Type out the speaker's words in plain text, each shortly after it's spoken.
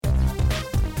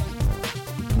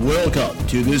Welcome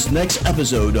to this next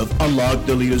episode of Unlock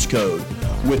the Leader's Code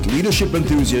with leadership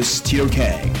enthusiast Tito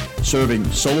Kang, serving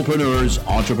solopreneurs,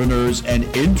 entrepreneurs, and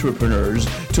intrapreneurs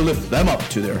to lift them up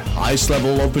to their highest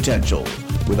level of potential.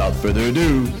 Without further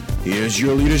ado, here's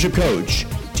your leadership coach,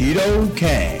 Tito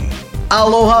Kang.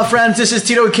 Aloha, friends. This is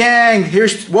Tito Kang.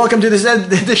 Welcome to this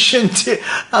edition.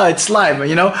 It's live,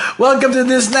 Welcome to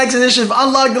this next edition of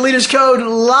Unlock the Leader's Code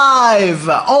live,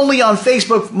 only on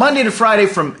Facebook, Monday to Friday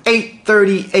from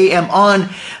 8:30 a.m. on.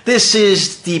 This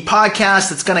is the podcast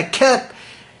that's going to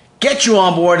get you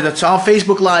on board. That's on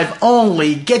Facebook Live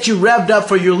only. Get you revved up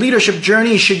for your leadership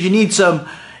journey. Should you need some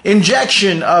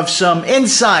injection of some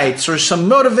insights or some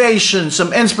motivation,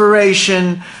 some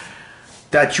inspiration,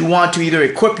 that you want to either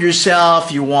equip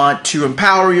yourself, you want to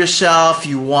empower yourself,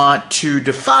 you want to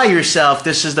defy yourself,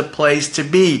 this is the place to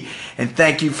be. And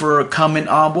thank you for coming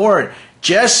on board.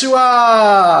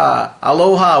 Jesua!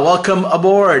 Aloha, welcome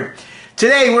aboard.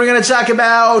 Today we're going to talk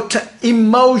about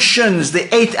emotions,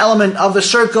 the eighth element of the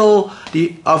circle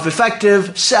of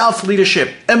effective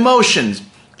self-leadership. Emotions.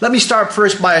 Let me start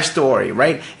first by a story,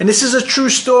 right? And this is a true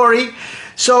story.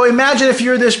 So imagine if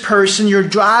you're this person, you're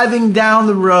driving down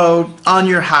the road on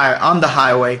the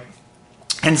highway,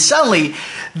 and suddenly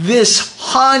this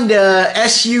Honda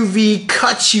SUV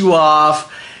cuts you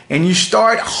off, and you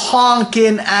start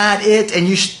honking at it, and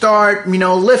you start,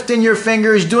 lifting your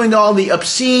fingers, doing all the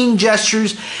obscene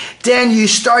gestures. Then you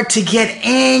start to get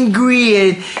angry,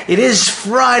 and it is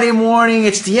Friday morning,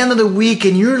 it's the end of the week,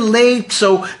 and you're late,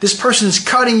 so this person's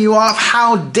cutting you off.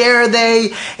 How dare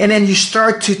they? And then you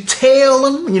start to tail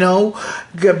them,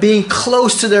 being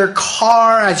close to their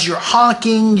car as you're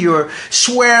honking, you're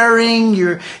swearing,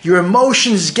 your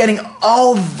emotions getting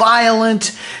all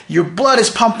violent, your blood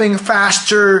is pumping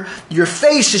faster, your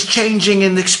face is changing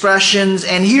in expressions,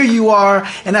 and here you are,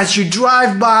 and as you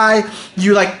drive by,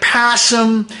 you pass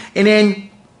them, and then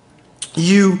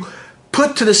you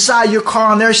put to the side your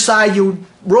car on their side, you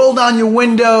roll down your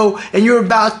window, and you're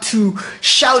about to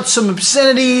shout some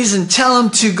obscenities and tell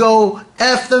them to go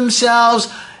F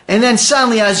themselves. And then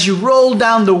suddenly, as you roll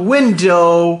down the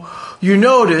window, you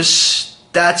notice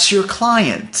that's your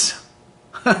client.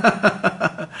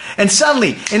 And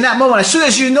suddenly, in that moment, as soon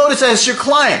as you notice that it's your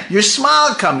client, your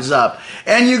smile comes up,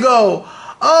 and you go,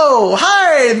 "Oh,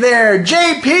 hi there,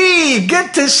 JP.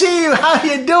 Good to see you. How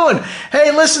you doing?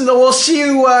 Hey, listen, we'll see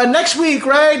you next week,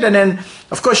 right?" And then,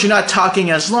 of course, you're not talking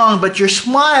as long, but your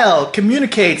smile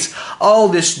communicates all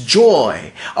this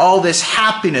joy, all this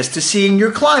happiness to seeing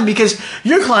your client, because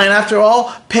your client, after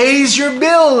all, pays your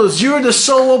bills. You're the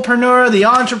solopreneur, the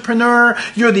entrepreneur,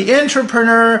 you're the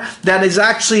intrapreneur that is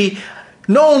actually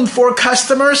known for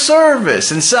customer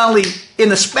service. And suddenly, in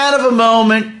the span of a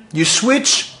moment, you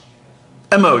switch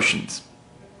emotions.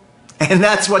 And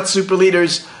that's what super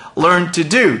leaders learn to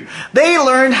do. They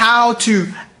learn how to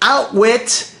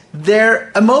outwit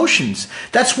their emotions.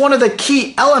 That's one of the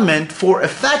key elements for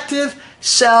effective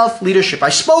self-leadership. I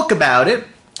spoke about it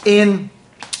in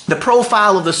the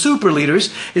profile of the super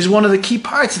leaders, is one of the key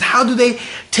parts. And how do they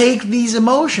take these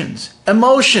emotions?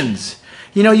 Emotions.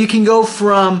 You can go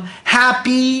from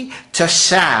happy to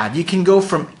sad. You can go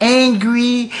from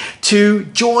angry to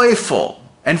joyful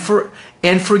and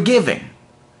forgiving.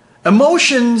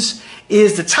 Emotions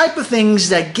is the type of things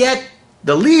that get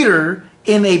the leader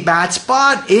in a bad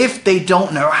spot if they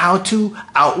don't know how to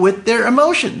outwit their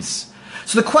emotions.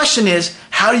 So the question is,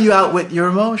 how do you outwit your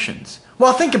emotions?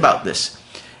 Well, think about this.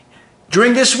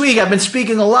 During this week, I've been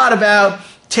speaking a lot about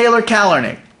Taylor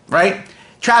Kalanick, right?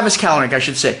 Travis Kalanick, I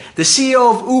should say. The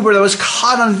CEO of Uber that was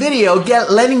caught on video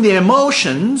letting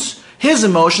his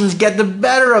emotions get the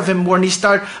better of him when he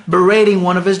started berating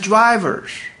one of his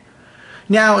drivers.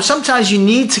 Now, sometimes you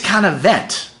need to kind of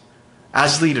vent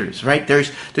as leaders, right?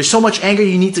 There's so much anger,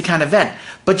 you need to kind of vent.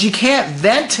 But you can't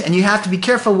vent, and you have to be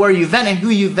careful where you vent and who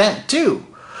you vent to.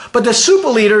 But the super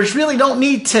leaders really don't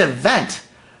need to vent,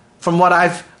 from what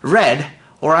I've read,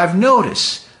 or I've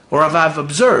noticed, or I've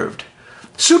observed.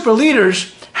 Super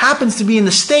leaders happens to be in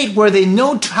the state where they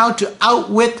know how to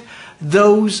outwit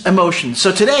those emotions.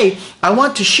 So today, I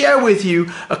want to share with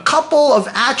you a couple of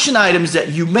action items that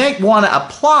you may want to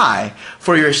apply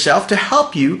for yourself to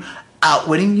help you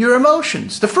outwitting your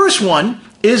emotions. The first one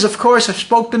is, of course, I've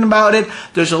spoken about it.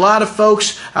 There's a lot of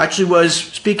folks. I actually was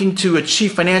speaking to a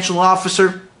chief financial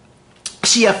officer,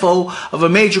 CFO of a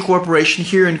major corporation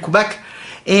here in Quebec,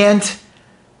 and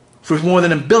for more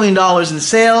than $1 billion in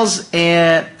sales.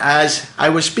 And as I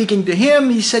was speaking to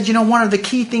him, he said, one of the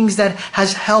key things that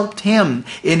has helped him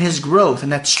in his growth,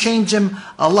 and that's changed him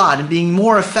a lot in being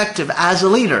more effective as a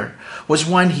leader, was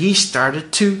when he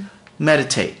started to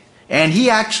meditate. And he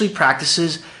actually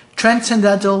practices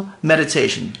Transcendental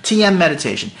Meditation, TM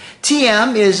meditation.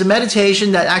 TM is a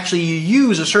meditation that actually you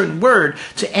use a certain word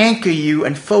to anchor you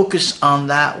and focus on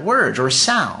that word or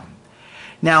sound.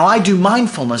 Now, I do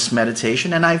mindfulness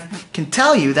meditation, and I can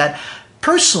tell you that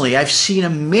personally I've seen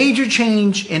a major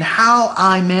change in how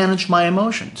I manage my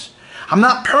emotions. I'm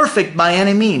not perfect by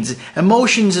any means.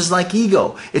 Emotions is like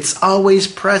ego. It's always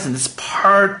present. It's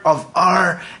part of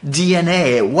our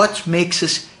DNA, what makes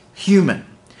us human.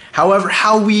 However,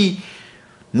 how we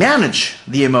manage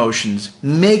the emotions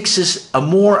makes us a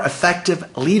more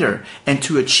effective leader and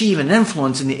to achieve an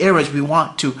influence in the areas we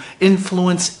want to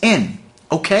influence in.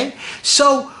 Okay?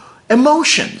 So,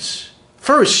 emotions.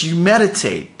 First, you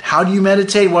meditate. How do you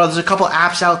meditate? Well, there's a couple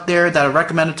apps out there that I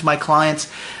recommended to my clients.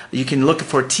 You can look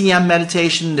for TM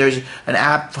meditation. There's an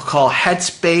app called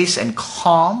Headspace and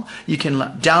Calm. You can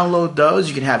download those.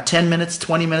 You can have 10 minutes,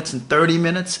 20 minutes, and 30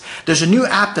 minutes. There's a new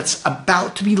app that's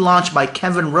about to be launched by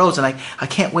Kevin Rose, and I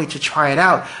can't wait to try it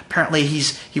out. Apparently,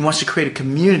 he wants to create a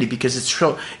community because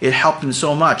it helped him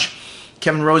so much.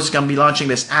 Kevin Rose is going to be launching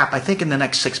this app, I think, in the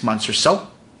next 6 months or so.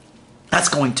 That's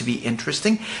going to be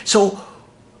interesting. So,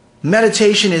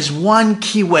 meditation is one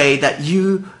key way that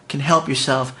you can help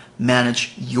yourself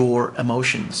manage your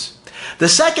emotions. The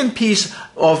second piece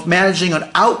of managing and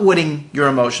outwitting your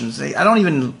emotions, I don't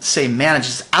even say manage,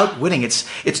 it's outwitting, it's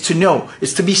to know,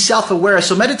 it's to be self-aware.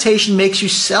 So meditation makes you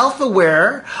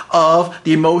self-aware of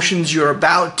the emotions you're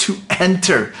about to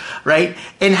enter, right?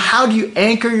 And how do you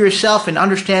anchor yourself in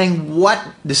understanding what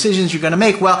decisions you're going to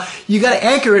make? Well, you got to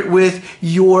anchor it with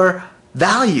your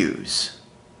values.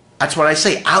 That's what I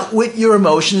say. Outwit your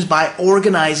emotions by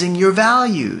organizing your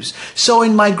values. So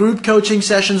in my group coaching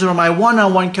sessions or my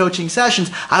one-on-one coaching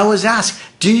sessions, I always ask,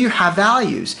 do you have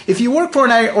values? If you work for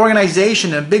an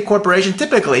organization, a big corporation,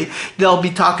 typically they'll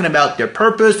be talking about their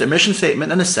purpose, their mission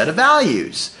statement, and a set of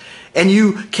values. And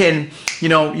you can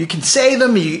say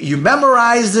them, you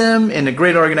memorize them in a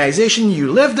great organization,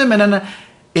 you live them, and then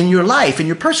in your life, in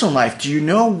your personal life, do you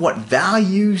know what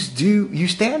values do you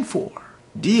stand for?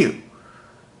 Do you?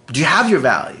 Do you have your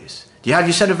values? Do you have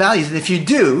your set of values? And if you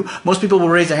do, most people will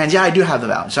raise their hands. Yeah, I do have the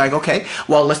values. So I go, okay,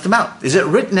 well, list them out. Is it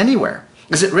written anywhere?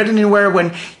 Is it written anywhere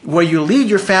where you lead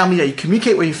your family, that you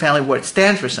communicate with your family, what it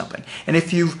stands for something? And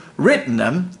if you've written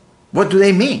them, what do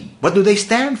they mean? What do they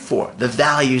stand for? The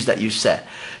values that you set.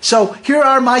 So here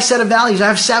are my set of values. I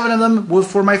have 7 of them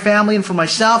for my family and for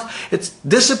myself. It's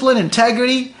discipline,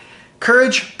 integrity,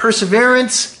 courage,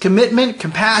 perseverance, commitment,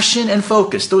 compassion, and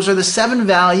focus. Those are the 7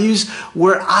 values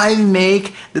where I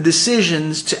make the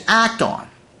decisions to act on.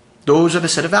 Those are the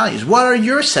set of values. What are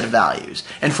your set of values?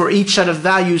 And for each set of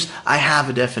values, I have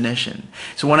a definition.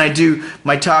 So when I do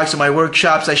my talks and my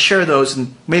workshops, I share those,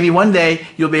 and maybe one day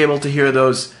you'll be able to hear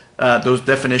those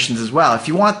definitions as well. If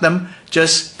you want them,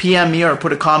 just PM me or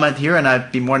put a comment here, and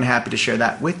I'd be more than happy to share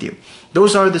that with you.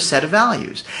 Those are the set of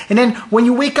values. And then when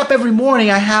you wake up every morning,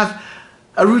 I have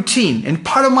a routine. And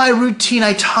part of my routine,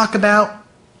 I talk about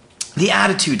the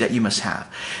attitude that you must have.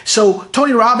 So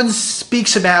Tony Robbins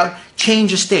speaks about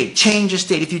change a state. Change a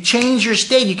state. If you change your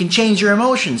state, you can change your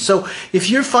emotions. So if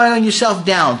you're finding yourself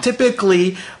down,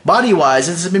 typically body-wise,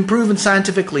 this has been proven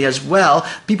scientifically as well,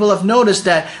 people have noticed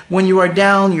that when you are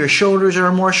down, your shoulders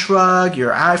are more shrugged,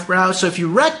 your eyebrows. So if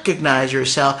you recognize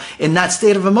yourself in that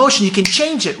state of emotion, you can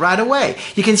change it right away.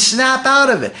 You can snap out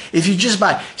of it. If you just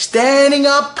by standing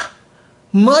up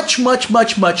much, much,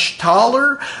 much, much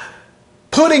taller,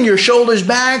 putting your shoulders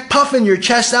back, puffing your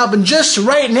chest out, and just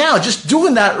right now, just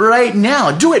doing that right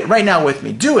now. Do it right now with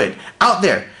me. Do it out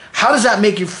there. How does that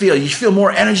make you feel? You feel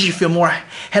more energy, you feel more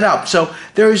head up. So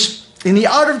there's, in the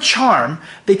Art of Charm,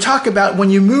 they talk about when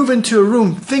you move into a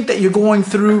room, think that you're going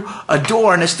through a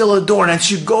door and it's still a door. And as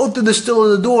you go through the still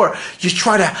of the door, you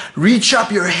try to reach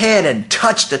up your head and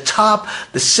touch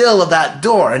the sill of that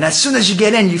door. And as soon as you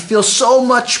get in, you feel so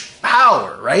much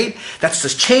power, right? That's the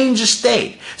change of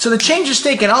state. So the change of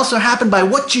state can also happen by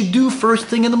what you do first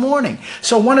thing in the morning.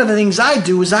 So one of the things I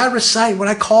do is I recite what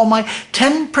I call my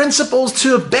 10 principles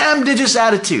to a Bam-digis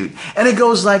attitude. And it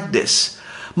goes like this.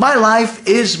 My life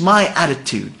is my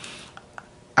attitude.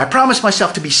 I promise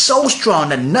myself to be so strong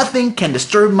that nothing can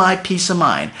disturb my peace of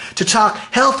mind. To talk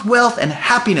health, wealth, and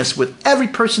happiness with every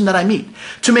person that I meet.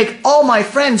 To make all my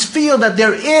friends feel that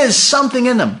there is something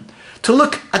in them. To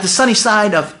look at the sunny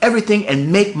side of everything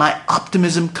and make my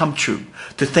optimism come true.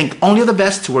 To think only of the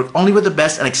best, to work only with the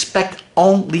best, and expect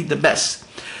only the best.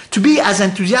 To be as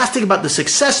enthusiastic about the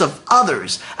success of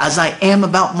others as I am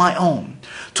about my own.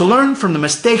 To learn from the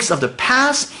mistakes of the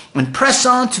past and press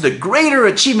on to the greater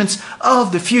achievements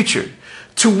of the future.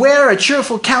 To wear a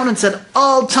cheerful countenance at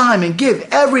all time and give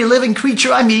every living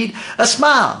creature I meet a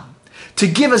smile. to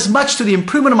give as much to the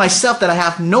improvement of myself that I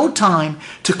have no time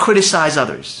to criticize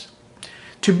others.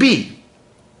 To be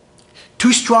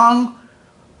too strong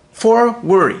for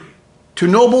worry, too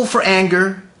noble for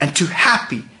anger, and too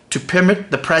happy to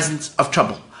permit the presence of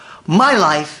trouble. My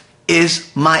life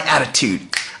is my attitude.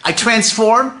 I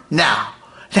transform now.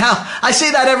 Now, I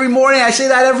say that every morning, I say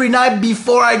that every night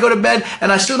before I go to bed,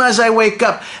 and as soon as I wake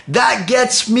up, that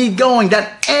gets me going,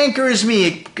 that anchors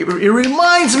me, it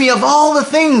reminds me of all the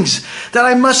things that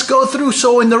I must go through.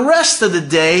 So in the rest of the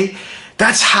day,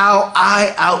 that's how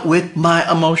I outwit my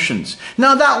emotions.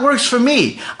 Now that works for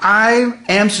me. I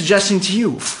am suggesting to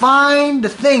you, find the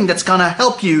thing that's going to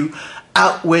help you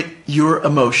outwit your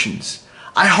emotions.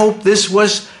 I hope this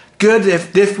was good.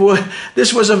 If this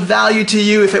was of value to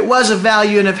you, if it was of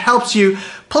value and it helps you,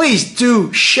 please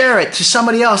do share it to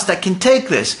somebody else that can take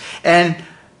this and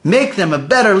make them a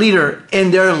better leader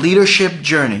in their leadership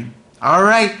journey. All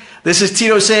right, this is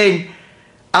Tito saying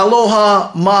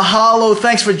aloha, mahalo.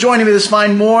 Thanks for joining me this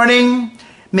fine morning.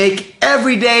 Make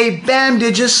every day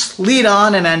bamdigious, lead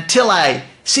on, and until I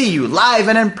see you live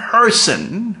and in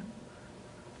person,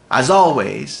 as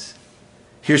always,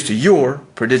 here's to your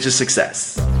prodigious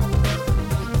success.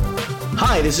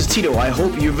 Hi, this is Tito. I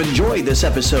hope you've enjoyed this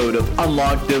episode of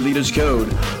Unlock the Leader's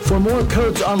Code. For more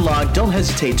codes unlocked, don't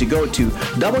hesitate to go to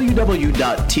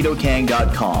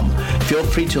www.titokang.com. Feel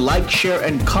free to like, share,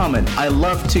 and comment. I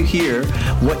love to hear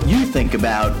what you think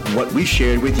about what we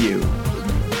shared with you.